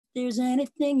there's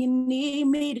anything you need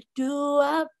me to do,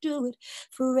 I'll do it.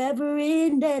 Forever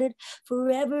indebted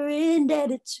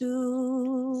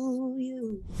to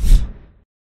you.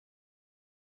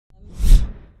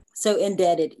 So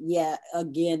Indebted, yeah,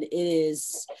 again,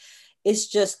 it's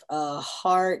just a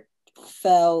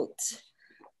heartfelt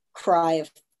cry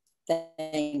of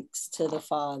thanks to the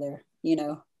Father,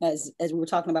 as we were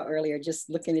talking about earlier, just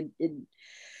looking at in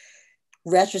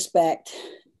retrospect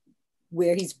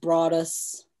where he's brought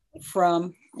us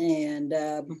from, and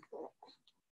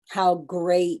how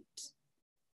great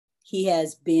he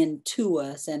has been to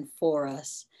us and for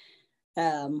us.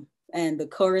 And the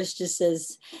chorus just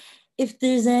says, if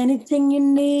there's anything you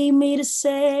need me to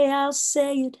say, I'll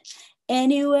say it.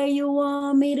 Anywhere you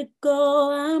want me to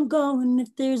go, I'm going.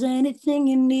 If there's anything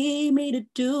you need me to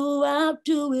do, I'll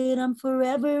do it. I'm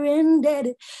forever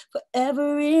indebted.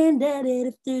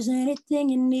 If there's anything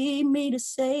you need me to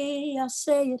say, I'll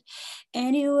say it.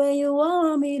 Anywhere you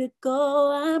want me to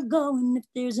go, I'm going. If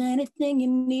there's anything you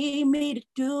need me to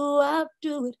do, I'll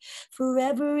do it.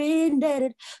 Forever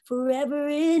indebted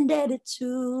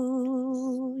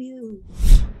to you.